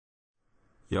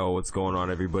Yo, what's going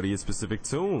on, everybody? It's Pacific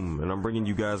Tomb, and I'm bringing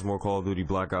you guys more Call of Duty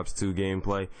Black Ops 2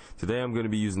 gameplay. Today I'm going to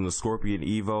be using the Scorpion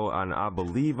Evo, and I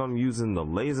believe I'm using the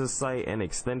laser sight and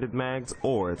extended mags,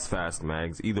 or it's fast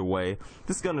mags. Either way,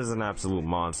 this gun is an absolute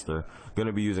monster. Going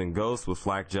to be using Ghost with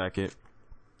Flak Jacket,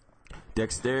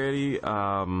 Dexterity,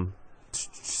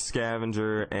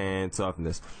 Scavenger, and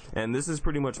Toughness. And this is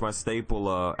pretty much my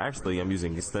staple. Actually, I'm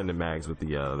using extended mags with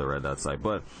the red dot sight,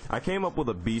 but I came up with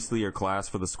a beastlier class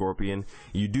for the Scorpion.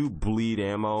 You do bleed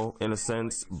ammo in a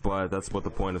sense, but that's what the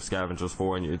point of Scavenger's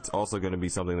for, and it's also going to be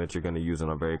something that you're going to use on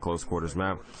a very close quarters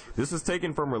map. This was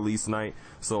taken from release night,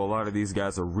 so a lot of these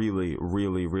guys are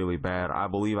really bad. I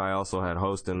believe I also had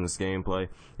host in this gameplay,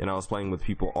 and I was playing with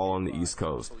people all on the East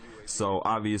Coast. So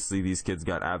obviously these kids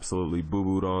got absolutely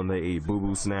boo-booed on. They ate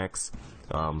boo-boo snacks,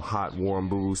 hot warm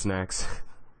boo-boo snacks.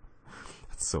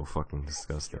 That's so fucking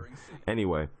disgusting.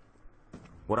 Anyway,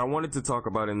 what I wanted to talk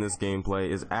about in this gameplay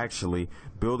is actually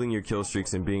building your kill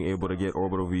streaks and being able to get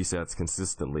orbital VSATs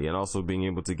consistently, and also being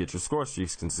able to get your score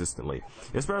streaks consistently,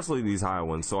 especially these high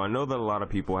ones. So I know that a lot of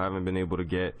people haven't been able to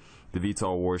get the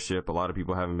VTOL warship. A lot of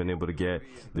people haven't been able to get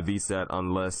the VSAT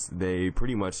unless they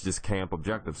pretty much just camp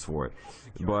objectives for it.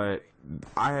 But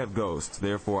I have Ghost,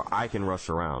 therefore I can rush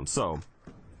around. So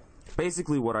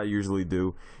basically what I usually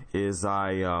do is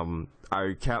I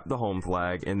cap the home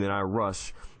flag, and then I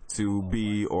rush to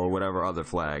B or whatever other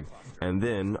flag, and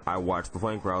then I watch the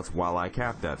flank routes while I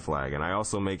cap that flag. And I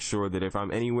also make sure that if I'm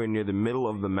anywhere near the middle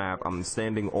of the map, I'm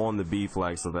standing on the B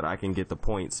flag so that I can get the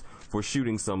points for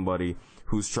shooting somebody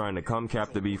who's trying to come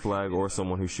cap the B flag, or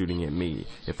someone who's shooting at me.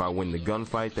 If I win the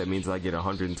gunfight, that means I get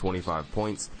 125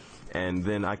 points, and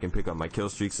then I can pick up my kill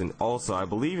streaks. And also, I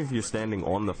believe if you're standing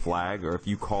on the flag, or if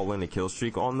you call in a kill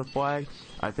streak on the flag,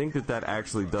 I think that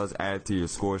actually does add to your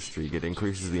score streak. It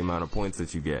increases the amount of points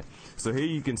that you get. So here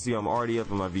you can see I'm already up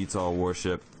in my VTOL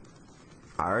warship.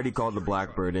 I already called the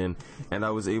Blackbird in, and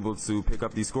I was able to pick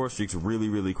up these score streaks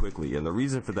really quickly. And the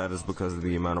reason for that is because of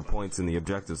the amount of points and the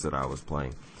objectives that I was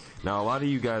playing. Now, a lot of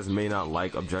you guys may not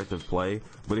like objective play,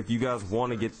 but if you guys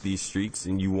want to get these streaks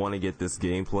and you want to get this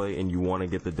gameplay and you want to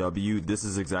get the W, this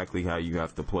is exactly how you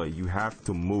have to play. You have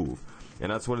to move.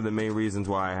 And that's one of the main reasons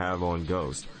why I have on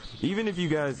Ghost. Even if you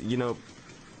guys, you know,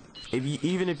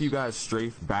 even if you guys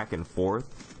strafe back and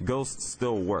forth, Ghost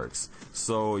still works.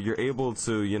 So you're able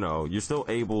to, you know, you're still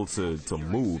able to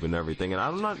move and everything. And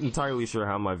I'm not entirely sure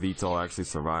how my VTOL actually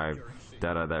survived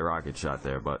that rocket shot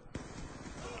there, but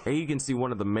here you can see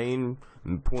one of the main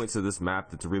points of this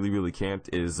map that's really camped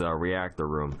is reactor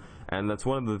room. And that's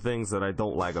one of the things that I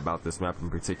don't like about this map in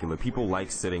particular. People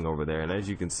like sitting over there, and as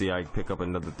you can see, I pick up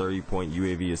another 30-point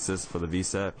UAV assist for the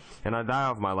VSAT, and I die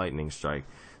off my lightning strike.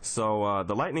 So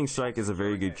the lightning strike is a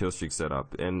very good kill streak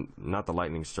setup, and not the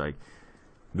lightning strike.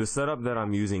 The setup that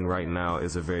I'm using right now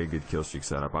is a very good kill streak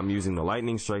setup. I'm using the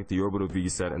lightning strike, the orbital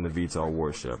VSAT, and the VTOL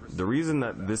warship. The reason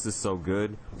that this is so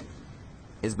good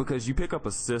is because you pick up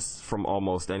assists from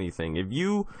almost anything. If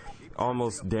you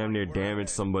almost damn near damage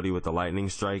somebody with a lightning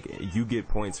strike, you get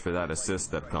points for that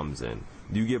assist that comes in.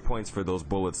 You get points for those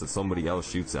bullets that somebody else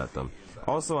shoots at them.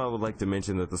 Also, I would like to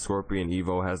mention that the Scorpion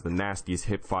Evo has the nastiest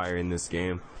hip fire in this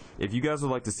game. If you guys would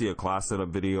like to see a class setup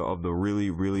video of the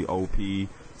really OP,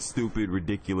 stupid,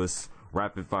 ridiculous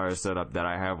rapid fire setup that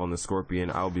I have on the Scorpion,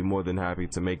 I'll be more than happy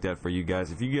to make that for you guys.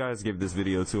 If you guys give this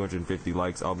video 250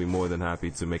 likes, I'll be more than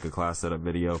happy to make a class setup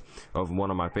video of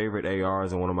one of my favorite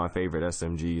ARs and one of my favorite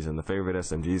SMGs. And the favorite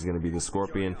SMG is going to be the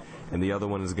Scorpion, and the other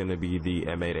one is going to be the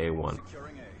M8A1.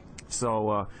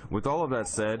 So with all of that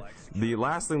said, the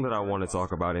last thing that I want to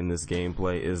talk about in this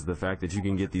gameplay is the fact that you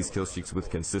can get these kill streaks with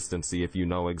consistency if you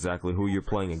know exactly who you're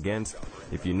playing against,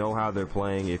 if you know how they're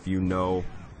playing, if you know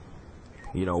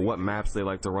what maps they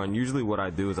like to run. Usually what I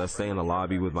do is I stay in the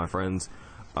lobby with my friends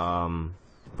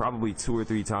probably 2 or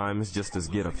 3 times just to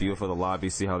get a feel for the lobby,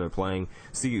 see how they're playing,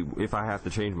 see if I have to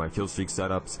change my kill streak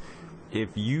setups.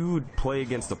 If you play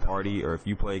against a party, or if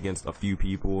you play against a few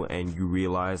people and you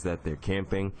realize that they're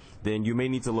camping, then you may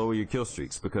need to lower your kill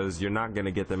streaks, because you're not going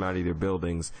to get them out of their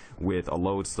buildings with a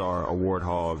Lodestar, a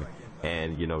Warthog,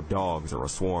 and dogs or a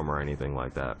swarm or anything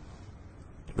like that.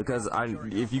 Because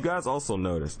if you guys also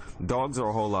notice, dogs are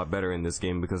a whole lot better in this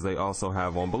game because they also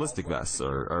have on ballistic vests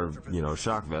or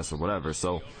shock vests or whatever.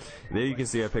 So there you can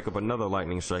see I pick up another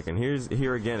lightning strike, and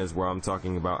here again is where I'm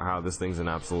talking about how this thing's an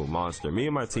absolute monster. Me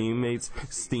and my teammates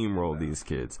steamroll these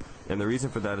kids, and the reason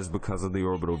for that is because of the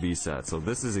orbital VSAT. So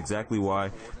this is exactly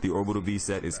why the orbital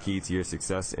VSAT is key to your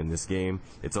success in this game.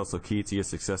 It's also key to your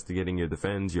success to getting your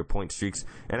defends, your point streaks,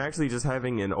 and actually just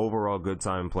having an overall good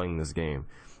time playing this game.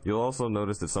 You'll also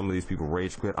notice that some of these people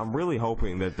rage quit. I'm really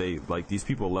hoping that these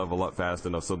people level up fast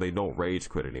enough so they don't rage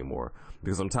quit anymore,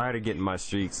 because I'm tired of getting my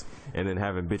streaks and then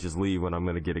having bitches leave when I'm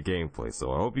going to get a gameplay.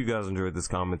 So I hope you guys enjoyed this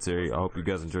commentary. I hope you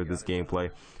guys enjoyed this gameplay.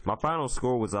 My final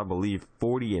score was, I believe,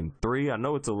 40-3. I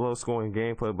know it's a low scoring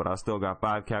gameplay, but I still got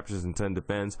 5 captures and 10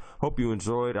 defends. Hope you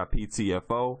enjoyed. I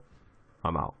PTFO.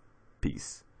 I'm out.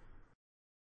 Peace.